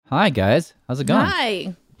Hi, guys. How's it going?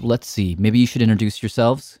 Hi. Let's see. Maybe you should introduce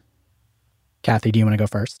yourselves. Kathy, do you want to go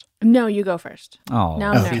first? No, you go first. Oh,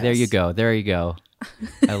 Now I'm see, there nervous. you go. There you go.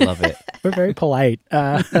 I love it. We're very polite.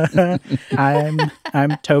 I'm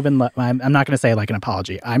Tobin Lowe. I'm not going to say like an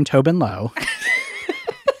apology. I'm Tobin Lowe.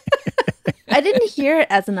 I didn't hear it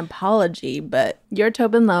as an apology, but you're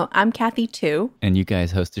Tobin Lowe. I'm Kathy too. And you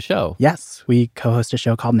guys host a show. Yes, we co-host a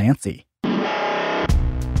show called Nancy.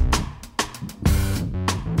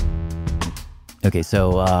 Okay,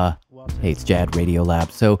 so, hey, it's Jad Radio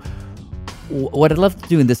Lab. So, what I'd love to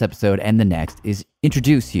do in this episode and the next is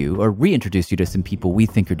introduce you or reintroduce you to some people we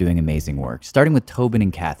think are doing amazing work. Starting with Tobin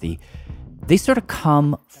and Kathy. They sort of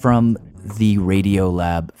come from the Radio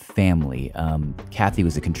Lab family. Kathy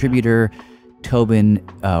was a contributor. Tobin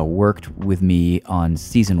worked with me on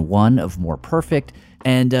season 1 of More Perfect.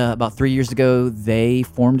 And about 3 years ago, they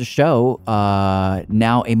formed a show,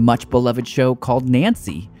 now a much beloved show called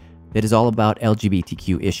Nancy, that is all about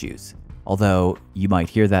LGBTQ issues. Although you might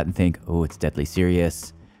hear that and think, oh, it's deadly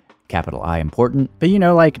serious, capital I important. But you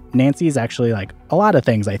know, like Nancy is actually like a lot of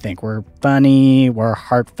things, I think. We're funny, we're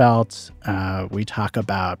heartfelt. We talk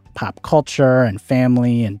about pop culture and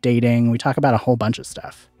family and dating. We talk about a whole bunch of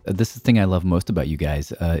stuff. This is the thing I love most about you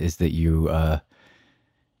guys, is that you,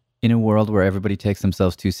 in a world where everybody takes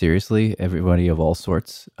themselves too seriously, everybody of all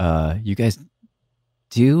sorts, you guys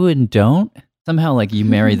do and don't. Somehow, like, you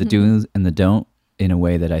marry the do's and the don't in a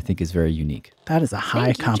way that I think is very unique. That is a high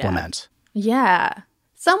Thank you, compliment. Yeah.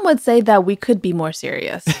 Some would say that we could be more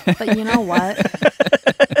serious, but you know what?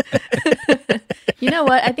 You know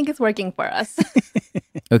what? I think it's working for us.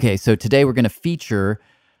 Okay, so today we're going to feature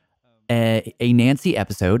a Nancy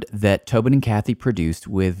episode that Tobin and Kathy produced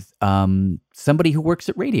with somebody who works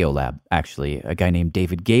at Radiolab, actually, a guy named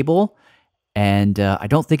David Gable. And I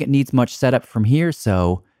don't think it needs much setup from here,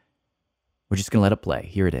 so we're just going to let it play.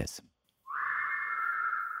 Here it is.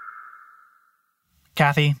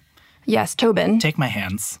 Kathy, Yes, Tobin. take my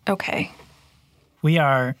hands. Okay. We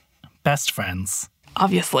are best friends,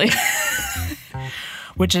 Obviously.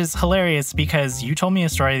 which is hilarious because you told me a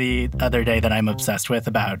story the other day that I'm obsessed with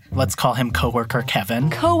about, let's call him coworker Kevin.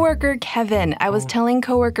 Coworker Kevin. I was telling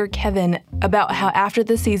coworker Kevin about how after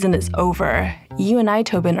the season is over, you and I,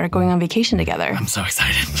 Tobin, are going on vacation together. I'm so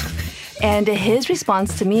excited. And his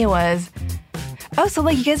response to me was, oh, so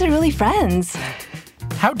like you guys are really friends.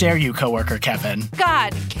 How dare you, coworker Kevin?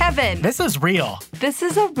 God, Kevin. This is real. This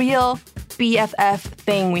is a real BFF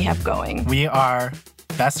thing we have going. We are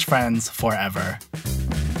best friends forever.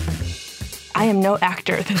 I am no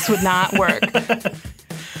actor. This would not work.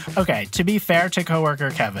 Okay, to be fair to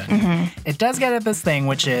coworker Kevin, it does get at this thing,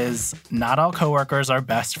 which is not all coworkers are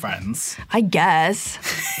best friends. I guess.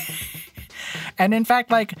 And in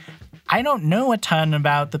fact, like, I don't know a ton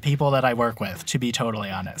about the people that I work with, to be totally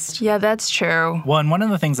honest. Yeah, that's true. Well, and one of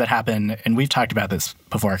the things that happened, and we've talked about this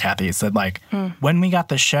before, Kathy, is that, like, when we got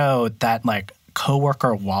the show, that, like,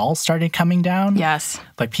 coworker wall started coming down. Yes.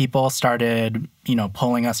 Like, people started, you know,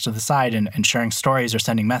 pulling us to the side and sharing stories or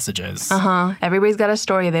sending messages. Uh-huh. Everybody's got a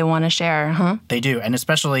story they want to share, huh? They do. And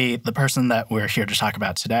especially the person that we're here to talk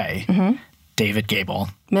about today, David Gable.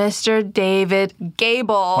 Mr. David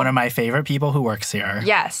Gable. One of my favorite people who works here.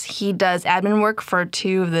 Yes, he does admin work for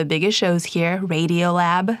 2 of the biggest shows here,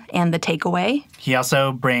 Radiolab and The Takeaway. He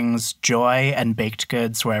also brings joy and baked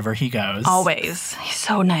goods wherever he goes. Always. He's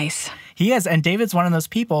so nice. He is. And David's one of those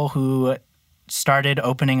people who started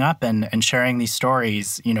opening up and sharing these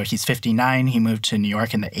stories. You know, he's 59. He moved to New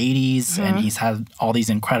York in the 80s, and he's had all these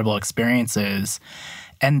incredible experiences.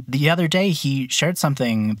 And the other day, he shared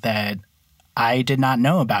something that I did not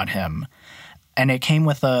know about him. And it came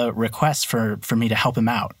with a request for me to help him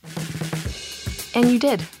out. And you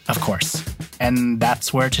did. Of course. And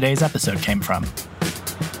that's where today's episode came from.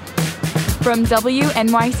 From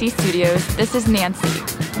WNYC Studios, this is Nancy.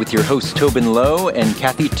 With your hosts Tobin Lowe and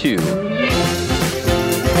Kathy Tu.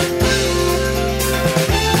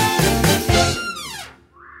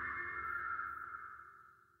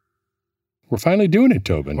 We're finally doing it,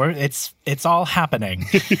 Tobin. It's all happening.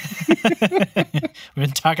 We've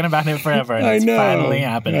been talking about it forever, and it's finally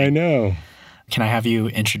happening. I know. Can I have you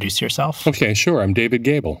introduce yourself? Okay, sure. I'm David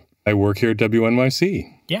Gable. I work here at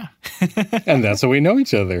WNYC. Yeah. And that's how we know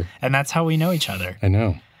each other. And that's how we know each other. I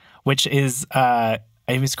know. Which is,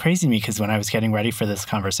 it was crazy to me because when I was getting ready for this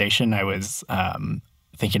conversation, I was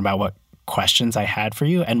thinking about what questions I had for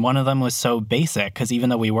you. And one of them was so basic because even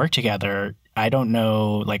though we work together, I don't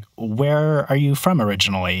know, like, where are you from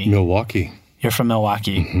originally? Milwaukee. You're from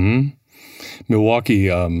Milwaukee. Mm-hmm. Milwaukee,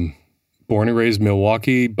 born and raised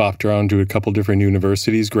Milwaukee, bopped around to a couple different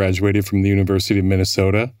universities, graduated from the University of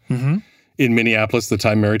Minnesota. Mm-hmm. in Minneapolis, the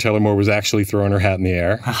time Mary Tyler Moore was actually throwing her hat in the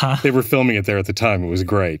air. They were filming it there at the time. It was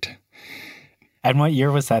great. And what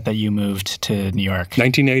year was that you moved to New York?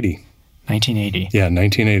 1980. 1980. Yeah,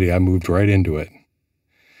 1980. I moved right into it.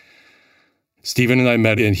 Stephen and I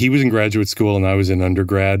met, and he was in graduate school and I was in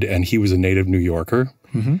undergrad, and he was a native New Yorker.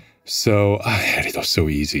 Mm-hmm. So it was so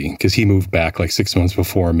easy because he moved back like 6 months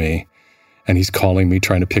before me, and he's calling me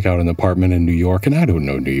trying to pick out an apartment in New York, and I don't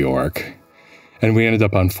know New York. And we ended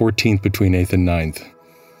up on 14th between 8th and 9th.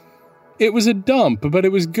 It was a dump, but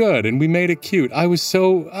it was good, and we made it cute. I was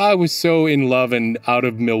so in love and out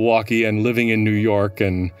of Milwaukee and living in New York,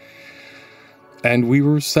 and we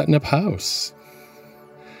were setting up house.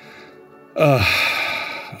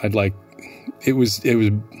 It was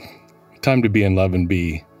time to be in love and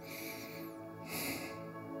be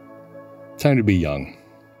time to be young.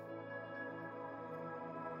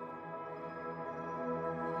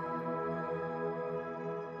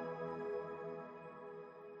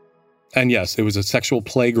 And yes, it was a sexual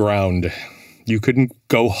playground. You couldn't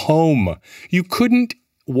go home. You couldn't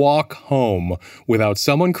walk home without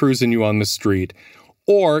someone cruising you on the street,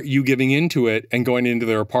 or you giving into it and going into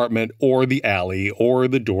their apartment or the alley or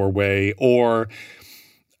the doorway, or,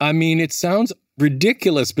 I mean, it sounds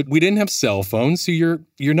ridiculous, but we didn't have cell phones, so you're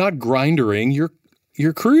not grindering,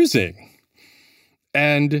 you're cruising.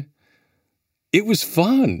 And it was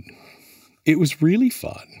fun. It was really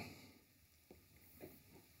fun.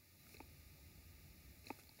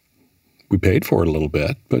 We paid for it a little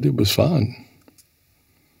bit, but it was fun.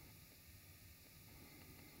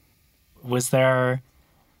 Was there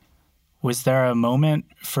a moment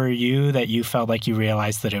for you that you felt like you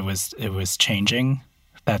realized that it was changing,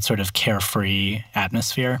 that sort of carefree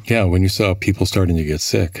atmosphere? Yeah, when you saw people starting to get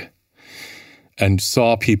sick and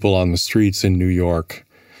saw people on the streets in New York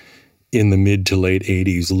in the mid to late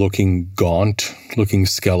 80s looking gaunt, looking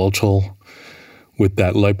skeletal, with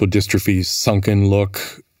that lipodystrophy sunken look,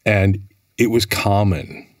 and it was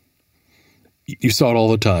common. You saw it all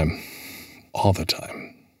the time. All the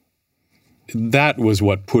time. That was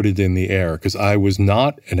what put it in the air, because I was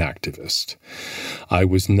not an activist. I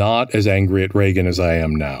was not as angry at Reagan as I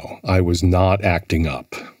am now. I was not acting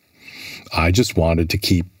up. I just wanted to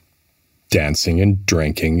keep dancing and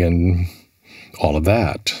drinking and all of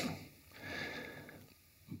that.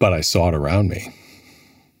 But I saw it around me.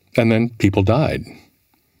 And then people died.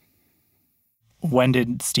 When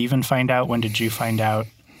did Stephen find out? When did you find out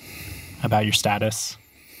about your status?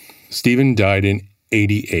 Stephen died in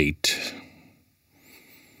 88.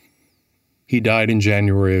 He died in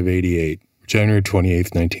January of 88, January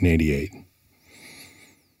 28th, 1988.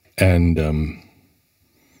 And,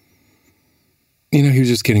 he was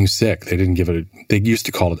just getting sick. They didn't give it they used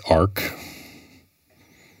to call it ARC.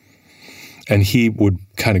 And he would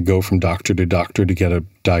kind of go from doctor to doctor to get a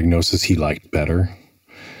diagnosis he liked better,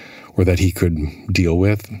 or that he could deal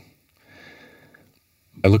with.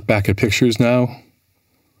 I look back at pictures now.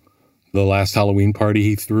 The last Halloween party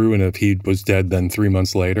he threw, and if he was dead then 3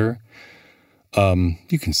 months later,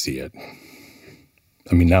 you can see it.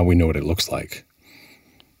 I mean, now we know what it looks like.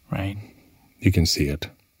 Right. You can see it.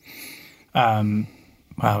 Wow,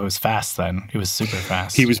 it was fast then. It was super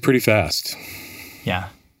fast. He was pretty fast. Yeah.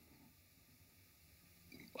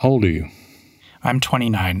 How old are you? I'm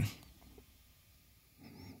 29.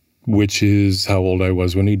 Which is how old I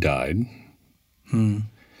was when he died. How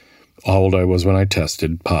old I was when I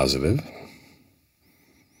tested positive.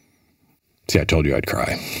 See, I told you I'd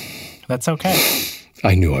cry. That's okay.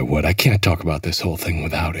 I knew I would. I can't talk about this whole thing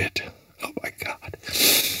without it. Oh, my God.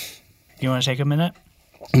 You want to take a minute?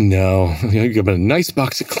 No. You got a nice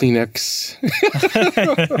box of Kleenex.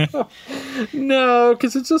 No,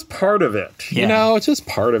 because it's just part of it. Yeah. It's just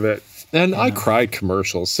part of it. And I cried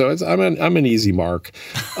commercials, so I'm an easy mark.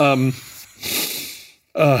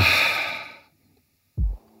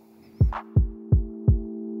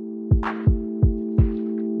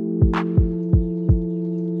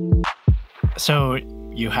 So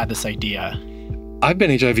you had this idea. I've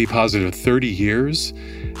been HIV positive 30 years,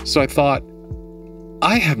 so I thought,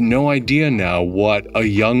 I have no idea now what a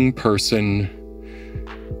young person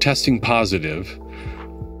testing positive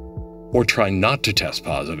or trying not to test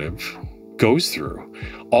positive goes through.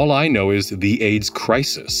 All I know is the AIDS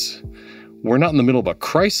crisis. We're not in the middle of a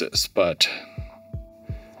crisis, but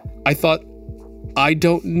I thought, I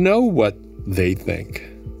don't know what they think.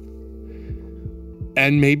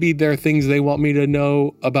 And maybe there are things they want me to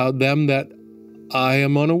know about them that I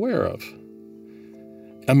am unaware of.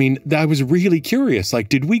 I mean, I was really curious. Like,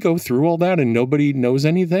 did we go through all that and nobody knows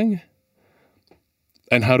anything?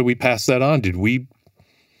 And how do we pass that on? Did we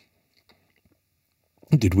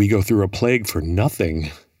go through a plague for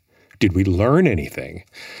nothing? Did we learn anything?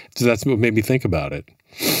 So that's what made me think about it.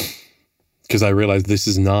 Because I realized this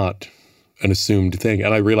is not an assumed thing.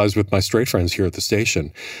 And I realized with my straight friends here at the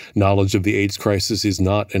station, knowledge of the AIDS crisis is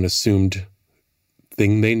not an assumed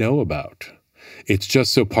thing they know about. It's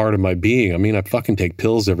just so part of my being. I mean, I fucking take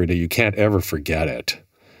pills every day. You can't ever forget it.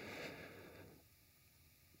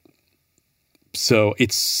 So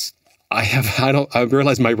I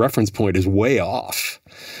realize my reference point is way off.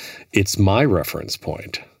 It's my reference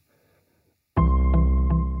point.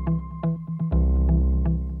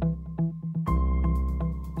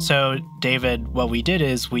 So, David, what we did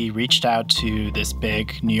is we reached out to this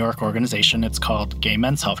big New York organization. It's called Gay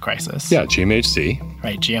Men's Health Crisis. Yeah, GMHC.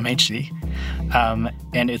 Right, GMHC.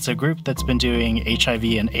 And it's a group that's been doing HIV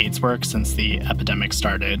and AIDS work since the epidemic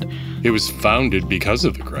started. It was founded because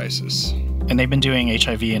of the crisis. And they've been doing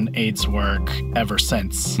HIV and AIDS work ever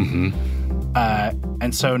since. Mm-hmm.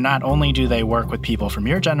 And so not only do they work with people from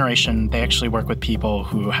your generation, they actually work with people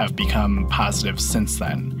who have become positive since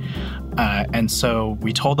then. And so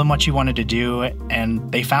we told them what you wanted to do,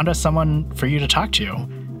 and they found us someone for you to talk to.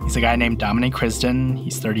 He's a guy named Dominic Crisden.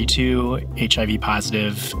 He's 32, HIV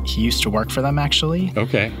positive. He used to work for them, actually.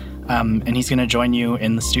 Okay. And he's going to join you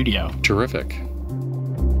in the studio. Terrific.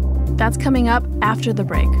 That's coming up after the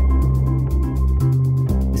break.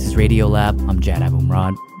 This is Radiolab. I'm Jad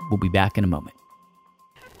Abumrad. We'll be back in a moment.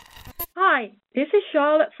 Hi, this is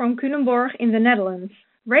Charlotte from Culemborg in the Netherlands.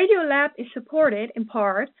 Radiolab is supported in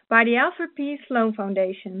part by the Alfred P. Sloan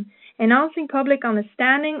Foundation, enhancing public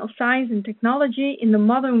understanding of science and technology in the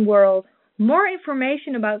modern world. More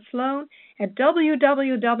information about Sloan at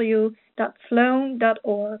www.sloan.org.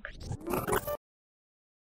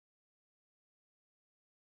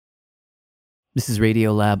 This is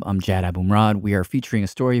Radiolab. I'm Jad Abumrad. We are featuring a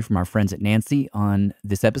story from our friends at Nancy on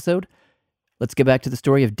this episode. Let's get back to the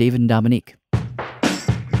story of David and Dominique.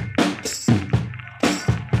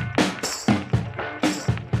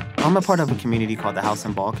 I'm a part of a community called the House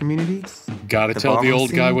and Ball community. Gotta tell the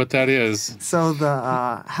old guy what that is. So the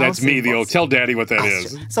House That's me, the old. Tell Daddy what that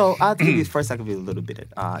is. So I'll give you first. I'll give you a little bit.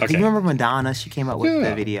 Okay. Do you remember Madonna? She came out with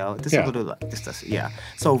the video. Just Yeah. a little. Yeah.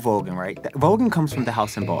 So Vogan, right? Vogan comes from the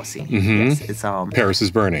House and Ball scene. Mm-hmm. Yes, it's Paris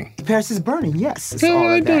is Burning. Paris is Burning. Yes, it's Yeah,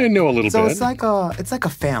 all of that. I know a little so bit. it's like a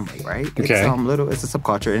family, right? Okay. It's a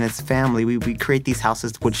subculture, and it's family. We create these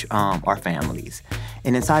houses which are families,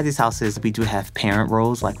 and inside these houses we do have parent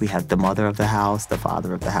roles, like we have the mother of the house, the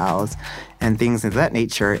father of the house, and things of that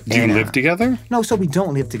nature. Do you live together? No, so we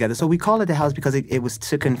don't live together. So we call it the house because it was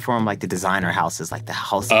taken from like the designer houses, like the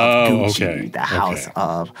house of Gucci, the house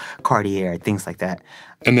of Cartier, things like that.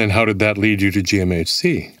 And then how did that lead you to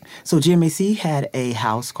GMHC? So GMHC had a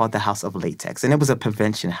house called the House of Latex, and it was a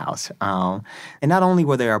prevention house. And not only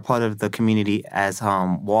were they a part of the community as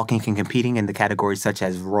walking and competing in the categories such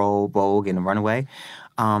as Roll, Vogue, and Runaway,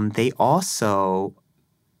 they also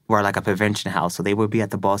were like a prevention house. So they would be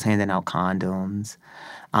at the balls handing out condoms,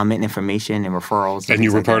 and information and referrals. And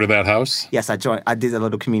you were part of that house? Yes, I joined. I did a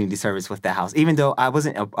little community service with that house, even though I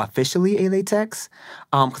wasn't officially a latex,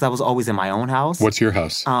 because I was always in my own house. What's your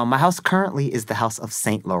house? My house currently is the House of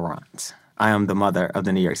St. Laurent. I am the mother of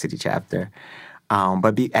the New York City chapter.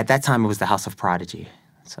 But at that time, it was the House of Prodigy.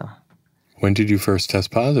 So, when did you first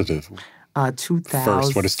test positive? 2000.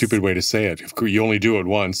 First, what a stupid way to say it. You only do it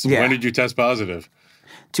once. Yeah. When did you test positive?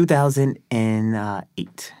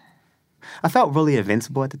 2008. I felt really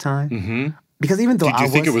invincible at the time. Mm-hmm. Because even though did you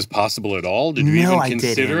think it was possible at all? Did you even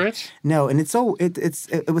consider it? No, and it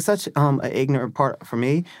was such an ignorant part for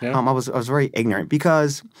me. Yeah. I was very ignorant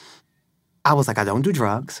because I was like, I don't do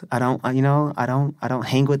drugs. I don't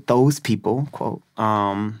hang with those people. Quote.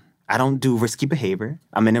 I don't do risky behavior.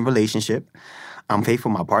 I'm in a relationship. I'm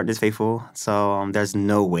faithful. My partner's faithful. So there's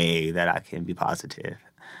no way that I can be positive.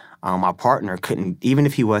 My partner couldn't, even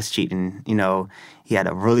if he was cheating, he had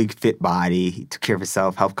a really fit body, he took care of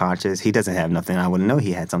himself, health conscious. He doesn't have nothing. I wouldn't know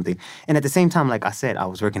he had something. And at the same time, like I said, I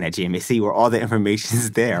was working at GMAC where all the information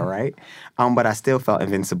is there, right? But I still felt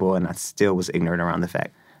invincible, and I still was ignorant around the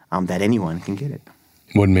fact that anyone can get it.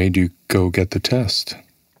 What made you go get the test?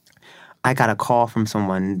 I got a call from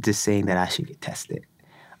someone just saying that I should get tested.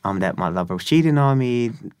 That my lover was cheating on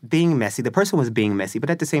me, being messy. The person was being messy, but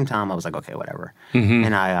at the same time, I was like, okay, whatever. Mm-hmm.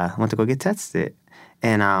 And I went to go get tested.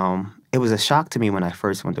 And it was a shock to me when I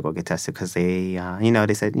first went to go get tested because they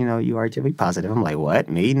said, you are HIV positive. I'm like, what?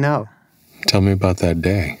 Me? No. Tell me about that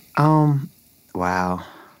day. Wow.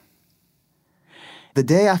 The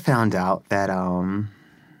day I found out that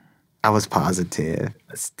I was positive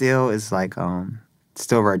still is like,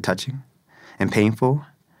 still very touching and painful.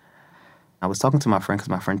 I was talking to my friend because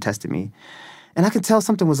my friend tested me, and I could tell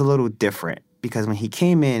something was a little different. because when he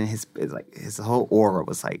came in, his whole aura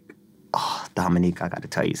was like, oh, Dominique, I got to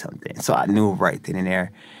tell you something. So I knew right then and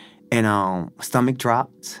there. And stomach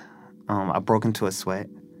dropped. I broke into a sweat.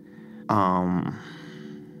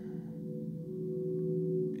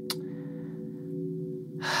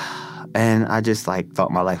 And I just like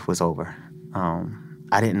thought my life was over.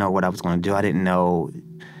 I didn't know what I was going to do. I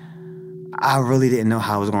really didn't know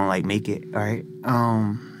how I was going to like make it, right?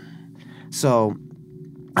 So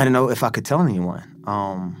I didn't know if I could tell anyone.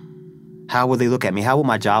 How would they look at me? How would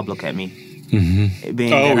my job look at me?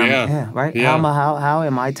 Mm-hmm. Right. Yeah. How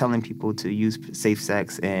am I telling people to use safe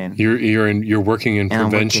sex? And you're working in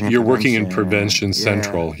prevention. You're working in prevention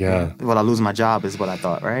central. Yeah. Well, I lose my job is what I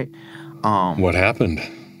thought. Right. What happened?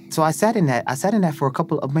 So I sat in that for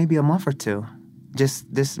maybe a month or two.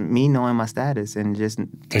 Just me knowing my status and just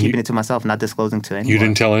keeping it to myself, not disclosing to anyone. You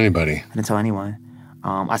didn't tell anybody? I didn't tell anyone.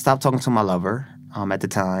 I stopped talking to my lover at the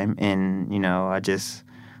time, and, I just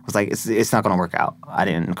was like, it's not going to work out. I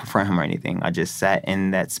didn't confront him or anything. I just sat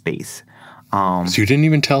in that space. So you didn't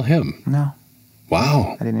even tell him? No.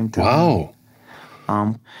 Wow. I didn't even tell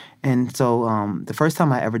him. And so the first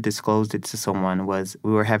time I ever disclosed it to someone was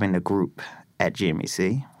we were having a group at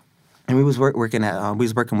GMAC. And we was working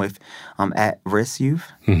with at-risk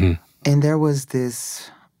youth, mm-hmm. and there was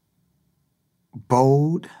this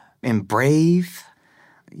bold and brave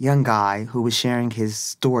young guy who was sharing his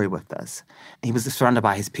story with us. He was surrounded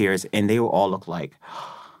by his peers, and they all looked like,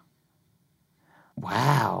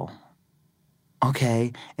 wow,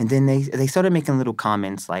 okay. And then they started making little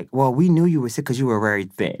comments like, well, we knew you were sick because you were very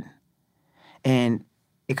thin. And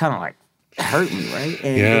it kind of like hurt me, right?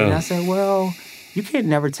 And I said, well, you can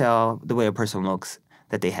never tell the way a person looks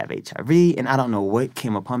that they have HIV. And I don't know what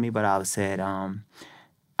came upon me, but I said, I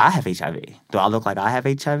have HIV. Do I look like I have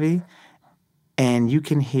HIV? And you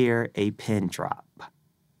can hear a pin drop.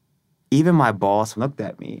 Even my boss looked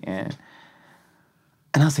at me, and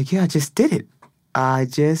I was like, yeah, I just did it. I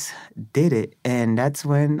just did it. And that's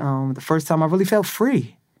when the first time I really felt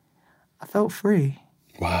free. I felt free.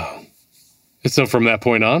 Wow. And so from that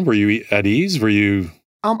point on, were you at ease? Were you...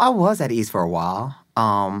 I was at ease for a while,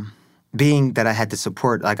 being that I had the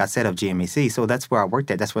support, like I said, of GMAC. So that's where I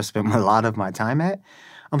worked at. That's where I spent a lot of my time at.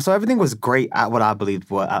 So everything was great. I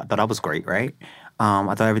thought I was great, right?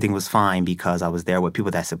 I thought everything was fine because I was there with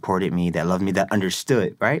people that supported me, that loved me, that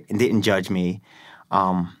understood, right? And didn't judge me.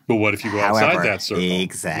 But what if you go outside that circle?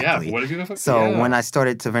 Exactly. Yeah, what if you go... So when I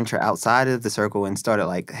started to venture outside of the circle and started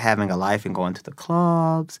like having a life and going to the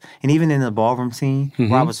clubs and even in the ballroom scene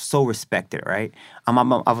where I was so respected, right?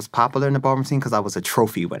 I was popular in the ballroom scene because I was a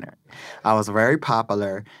trophy winner. I was very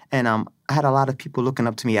popular, and I had a lot of people looking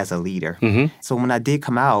up to me as a leader. Mm-hmm. So when I did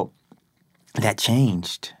come out, that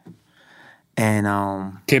changed. And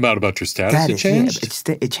came out about your status? It changed?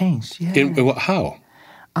 Yeah, it changed. Yeah. How?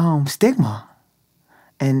 Stigma.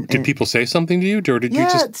 And did people say something to you, or did you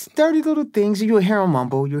just... it's dirty little things. You hear them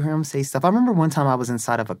mumble. You hear them say stuff. I remember one time I was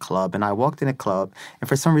inside of a club, and I walked in a club, and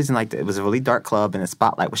for some reason, like, it was a really dark club, and the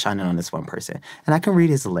spotlight was shining on this one person. And I can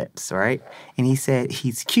read his lips, right? And he said,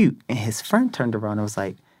 he's cute. And his friend turned around and was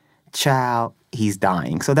like, child, he's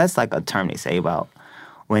dying. So that's like a term they say about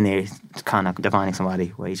when they're kind of defining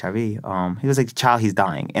somebody with HIV. He was like, child, he's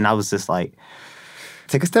dying. And I was just like,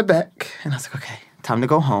 take a step back. And I was like, okay, time to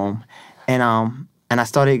go home. And I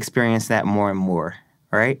started experiencing that more and more,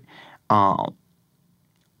 right? I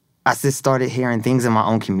just started hearing things in my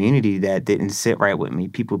own community that didn't sit right with me.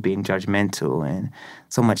 People being judgmental and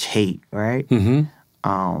so much hate, right?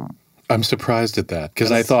 Mm-hmm. I'm surprised at that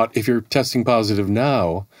because I thought if you're testing positive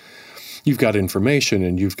now, you've got information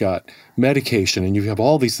and you've got medication and you have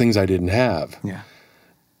all these things I didn't have. Yeah.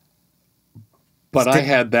 But I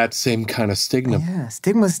had that same kind of stigma. Yeah,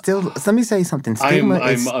 stigma's still... Let me say something. Stigma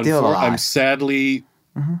is still alive. I'm sadly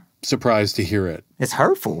surprised to hear it. It's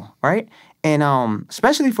hurtful, right? And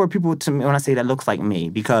especially for people, to when I say that looks like me,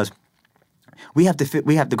 because we have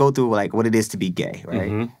to go through like what it is to be gay,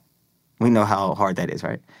 right? Mm-hmm. We know how hard that is,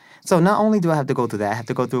 right? So not only do I have to go through that, I have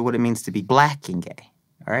to go through what it means to be black and gay,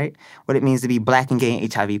 all right? What it means to be black and gay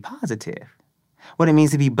and HIV positive. What it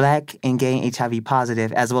means to be black and gay and HIV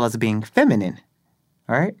positive, as well as being feminine.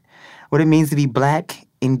 All right? What it means to be black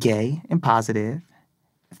and gay and positive,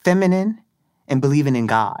 feminine, and believing in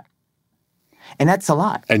God. And that's a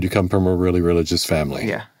lot. And you come from a really religious family.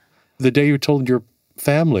 Yeah. The day you told your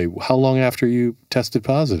family, how long after you tested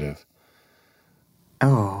positive?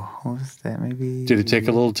 Oh, what was that? Maybe... Did it take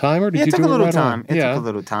a little time, or did you do it right on? It took a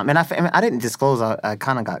little time. And I didn't disclose. I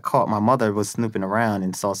kind of got caught. My mother was snooping around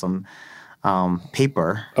and saw some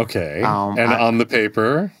paper. Okay. On the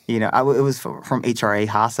paper? You know, it was from HRA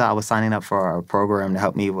HASA. I was signing up for a program to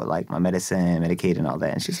help me with like my medicine, Medicaid, and all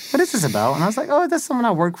that. And she's, what is this about? And I was like, oh, that's someone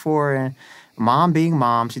I work for. And mom being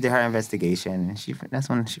mom, she did her investigation, and that's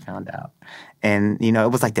when she found out. And, you know, it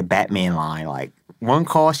was like the Batman line. Like, one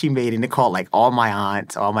call she made, and it called like all my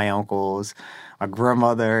aunts, all my uncles, my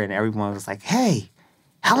grandmother, and everyone was like, hey,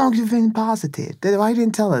 how long have you been positive? Why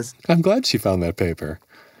didn't tell us? I'm glad she found that paper.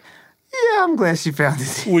 Yeah, I'm glad she found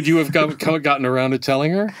it. Would you have gotten around to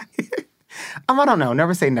telling her? I don't know.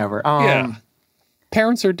 Never say never. Yeah.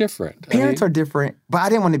 Parents are different. Parents are different, but I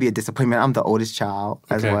didn't want to be a disappointment. I'm the oldest child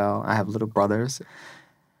as well. I have little brothers.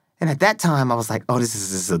 And at that time, I was like, oh, this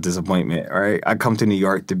is a disappointment, right? I come to New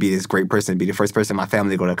York to be this great person, to be the first person in my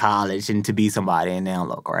family to go to college and to be somebody, and now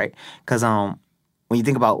look, right? Because when you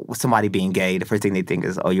think about somebody being gay, the first thing they think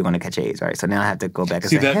is, oh, you're going to catch AIDS, right? So now I have to go back and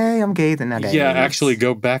say, hey, I'm gay, then I got AIDS. Yeah, actually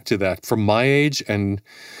go back to that. From my age and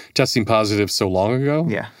testing positive so long ago,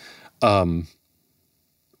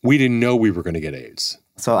 we didn't know we were going to get AIDS.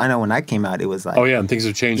 So I know when I came out, it was like, oh yeah, and things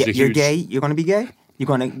have changed. You're gay. You're going to be gay.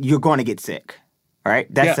 You're going to get sick. All right,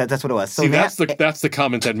 that's what it was. So see, now, that's the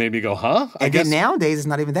comment that made me go, huh? Then nowadays it's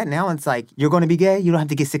not even that. Now it's like, you're going to be gay. You don't have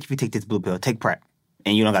to get sick if you take this blue pill. Take PrEP,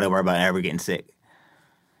 and you don't got to worry about ever getting sick.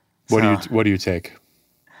 What do you take?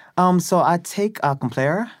 So I take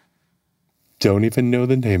Complera. Don't even know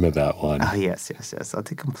the name of that one. Oh yes. I'll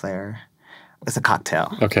take Complera. It's a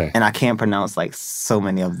cocktail. Okay. And I can't pronounce like so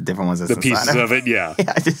many of the different ones. The pieces of it, yeah.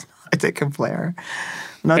 Yeah, I take Complera.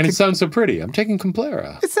 It sounds so pretty. I'm taking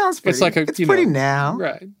Complera. It sounds pretty. It's like it's pretty now.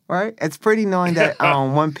 Right. It's pretty knowing that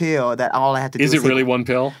one pill, that all I have to do is it really one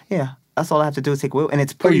pill? Yeah. That's all I have to do is take one. And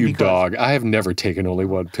it's pretty you dog. I have never taken only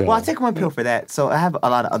one pill. Well, I take one pill for that. So I have a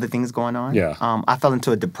lot of other things going on. Yeah. I fell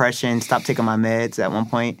into a depression, stopped taking my meds at one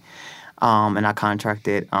point, and I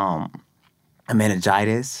contracted a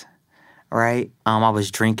meningitis, right? I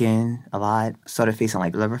was drinking a lot, started facing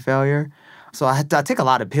like liver failure. So I take a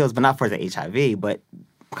lot of pills, but not for the HIV, but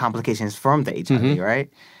complications from the HIV, right?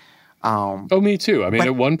 Me too. I mean,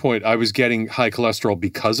 at one point, I was getting high cholesterol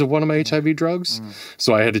because of one of my HIV drugs.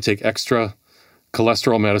 So I had to take extra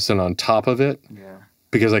cholesterol medicine on top of it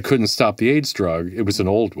because I couldn't stop the AIDS drug. It was an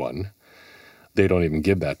old one. They don't even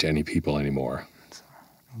give that to any people anymore.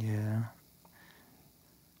 Yeah.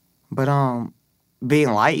 But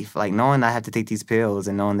being life, like knowing I have to take these pills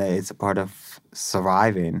and knowing that it's a part of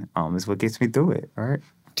surviving is what gets me through it, right?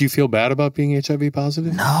 Do you feel bad about being HIV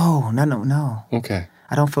positive? No. Okay.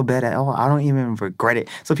 I don't feel bad at all. I don't even regret it.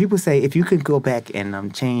 So people say, if you could go back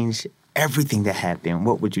and change everything that happened,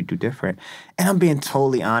 what would you do different? And I'm being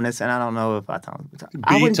totally honest, and I don't know if I tell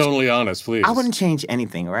Be totally honest, please. I wouldn't change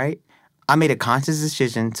anything, right? I made a conscious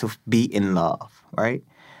decision to be in love, right?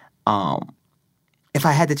 If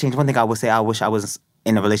I had to change one thing, I would say I wish I was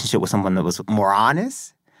in a relationship with someone that was more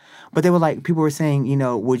honest. But they were like, people were saying,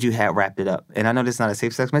 would you have wrapped it up? And I know this is not a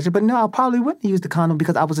safe sex measure, but no, I probably wouldn't use the condom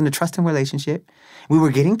because I was in a trusting relationship. We were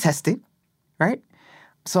getting tested, right?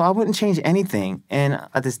 So I wouldn't change anything. And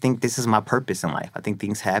I just think this is my purpose in life. I think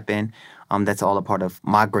things happen. That's all a part of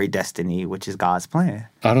my great destiny, which is God's plan.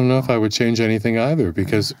 I don't know if I would change anything either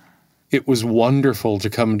because it was wonderful to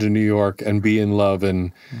come to New York and be in love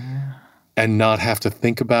and not have to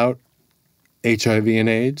think about HIV and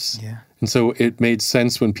AIDS. Yeah. And so it made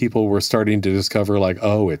sense when people were starting to discover like,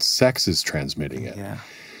 oh, it's sex is transmitting it. Yeah.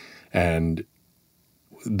 And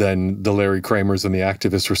then the Larry Kramers and the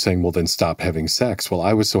activists were saying, well, then stop having sex. Well,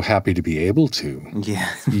 I was so happy to be able to.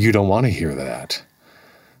 Yeah. You don't want to hear that.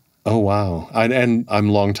 Oh, wow. And I'm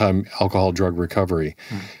longtime alcohol drug recovery.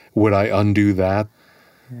 Would I undo that?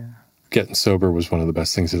 Yeah. Getting sober was one of the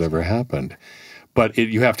best things that ever happened. But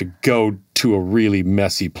you have to go to a really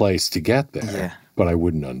messy place to get there. Yeah. But I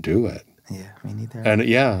wouldn't undo it. Yeah, me neither. And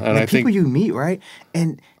I think people you meet, right?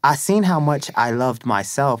 And I seen how much I loved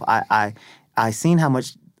myself. I seen how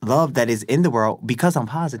much love that is in the world because I'm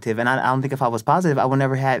positive. And I don't think if I was positive, I would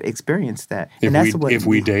never have experienced that. If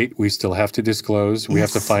we date, we still have to disclose. We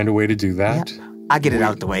have to find a way to do that. Yeah. I get it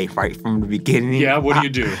out the way right from the beginning. Yeah, what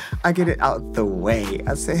do? I get it out the way.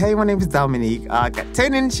 I say, hey, my name is Dominique. I got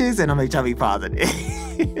 10 inches and I'm HIV positive.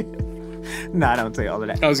 No, I don't say all of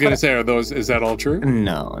that. I was going to say, is that all true?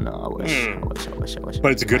 No, I wish.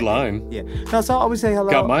 But it's a good line. Yeah. No, so I always say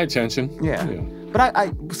hello. Got my attention. Yeah.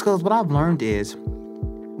 But because what I've learned is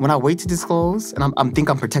when I wait to disclose, and I think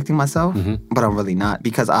I'm protecting myself, but I'm really not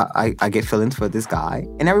because I get feelings for this guy.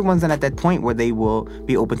 And everyone's at that point where they will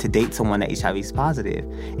be open to date someone that HIV is positive.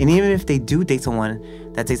 And even if they do date someone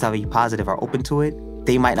that's HIV positive or open to it,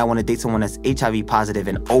 they might not want to date someone that's HIV positive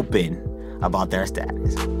and open about their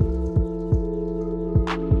status.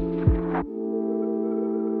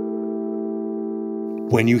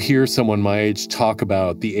 When you hear someone my age talk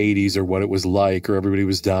about the 80s or what it was like or everybody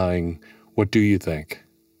was dying, what do you think?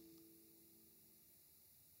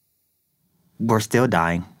 We're still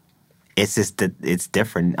dying. It's just that it's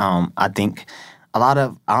different. I think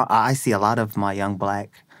I see a lot of my young Black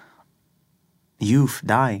youth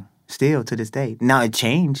dying still to this day. Now it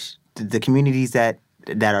changed. The communities that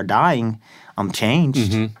are dying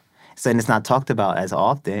changed. Mm-hmm. So and it's not talked about as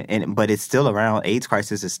often, but it's still around. AIDS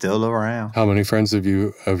crisis is still around. How many friends of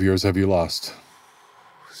yours have you lost?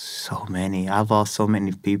 So many. I've lost so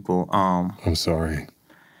many people. I'm sorry.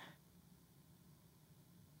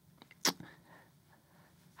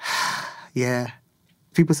 Yeah.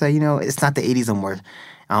 People say, it's not the 80s anymore.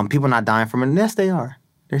 People not dying from it. Yes, they are.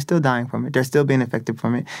 They're still dying from it. They're still being affected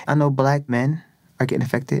from it. I know Black men are getting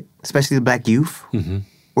affected, especially the Black youth. Mm-hmm.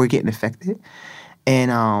 We're getting affected.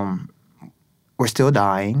 And we're still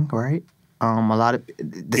dying, right? A lot of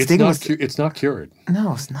the stigma. It's not cured.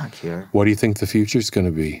 No, it's not cured. What do you think the future's going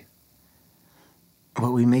to be?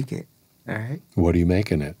 What we make it, all right? What are you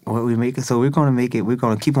making it? What we make it. So we're going to make it. We're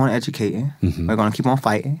going to keep on educating. Mm-hmm. We're going to keep on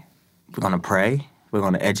fighting. We're going to pray. We're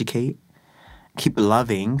going to educate. Keep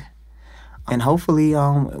loving. And hopefully,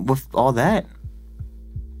 with all that,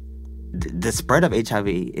 the spread of HIV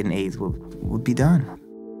and AIDS would be done.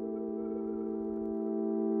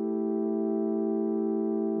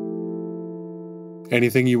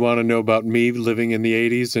 Anything you want to know about me living in the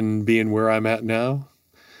 80s and being where I'm at now?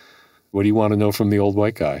 What do you want to know from the old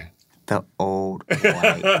white guy? The old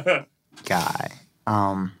white guy.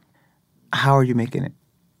 How are you making it?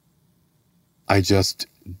 I just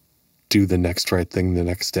do the next right thing the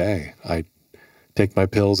next day. I take my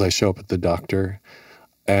pills, I show up at the doctor,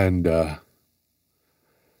 and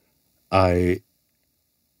I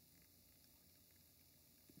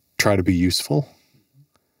try to be useful.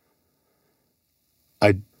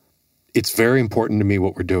 It's very important to me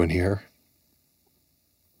what we're doing here.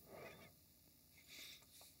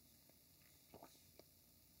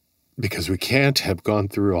 Because we can't have gone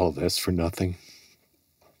through all this for nothing.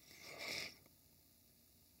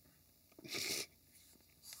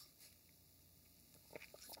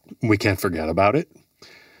 We can't forget about it.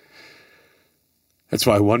 That's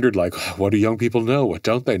why I wondered, what do young people know? What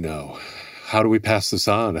don't they know? How do we pass this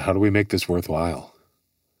on? How do we make this worthwhile?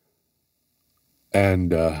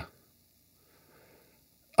 And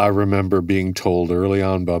I remember being told early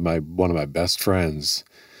on by one of my best friends,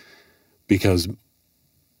 because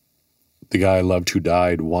the guy I loved who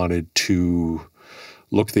died wanted to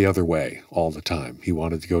look the other way all the time. He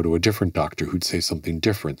wanted to go to a different doctor who'd say something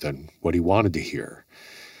different than what he wanted to hear.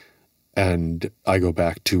 And I go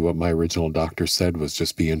back to what my original doctor said was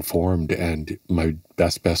just be informed. And my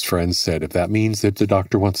best friend said, if that means that the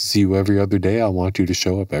doctor wants to see you every other day, I want you to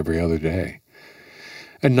show up every other day.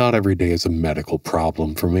 And not every day is a medical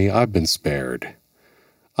problem for me. I've been spared.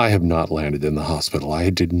 I have not landed in the hospital.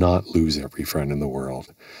 I did not lose every friend in the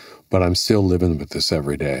world. But I'm still living with this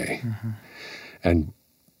every day. Mm-hmm. And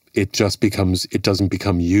it doesn't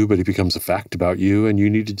become you, but it becomes a fact about you, and you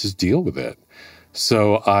need to just deal with it.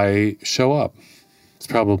 So I show up. That's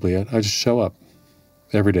probably it. I just show up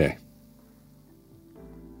every day.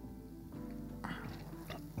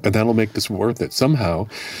 And that'll make this worth it. Somehow,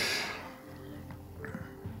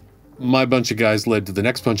 my bunch of guys led to the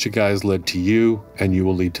next bunch of guys led to you, and you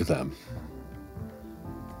will lead to them.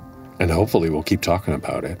 And hopefully we'll keep talking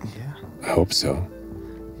about it. Yeah. I hope so.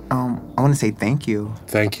 I want to say thank you.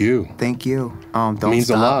 Thank you. Thank you. Don't means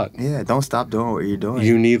stop. A lot. Yeah, don't stop doing what you're doing.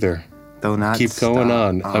 You neither. Do not keep going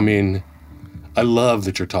stop. on. I love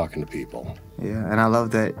that you're talking to people. Yeah, and I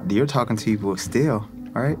love that you're talking to people still.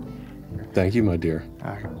 All right? Thank you, my dear.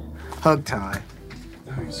 All right. Hug time.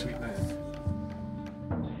 Oh, you sweet man.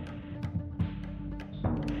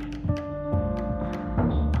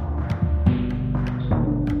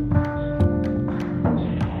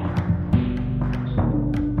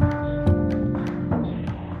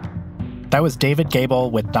 That was David Gabel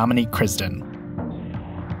with Dominique Crisden.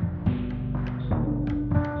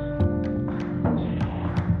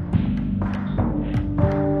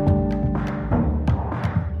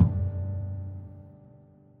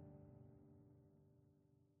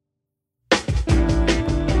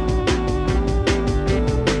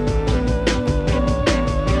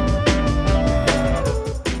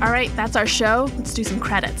 That's our show. Let's do some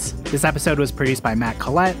credits. This episode was produced by Matt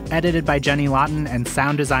Collette, edited by Jenny Lawton, and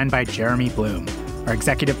sound designed by Jeremy Bloom. Our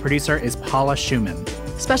executive producer is Paula Schumann.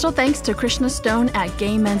 Special thanks to Krishna Stone at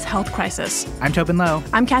Gay Men's Health Crisis. I'm Tobin Lowe.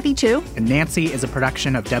 I'm Kathy Chu. And Nancy is a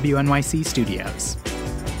production of WNYC Studios.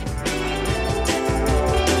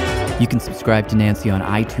 You can subscribe to Nancy on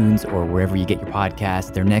iTunes or wherever you get your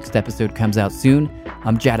podcasts. Their next episode comes out soon.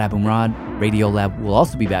 I'm Jad Abumrad. Radiolab will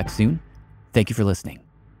also be back soon. Thank you for listening.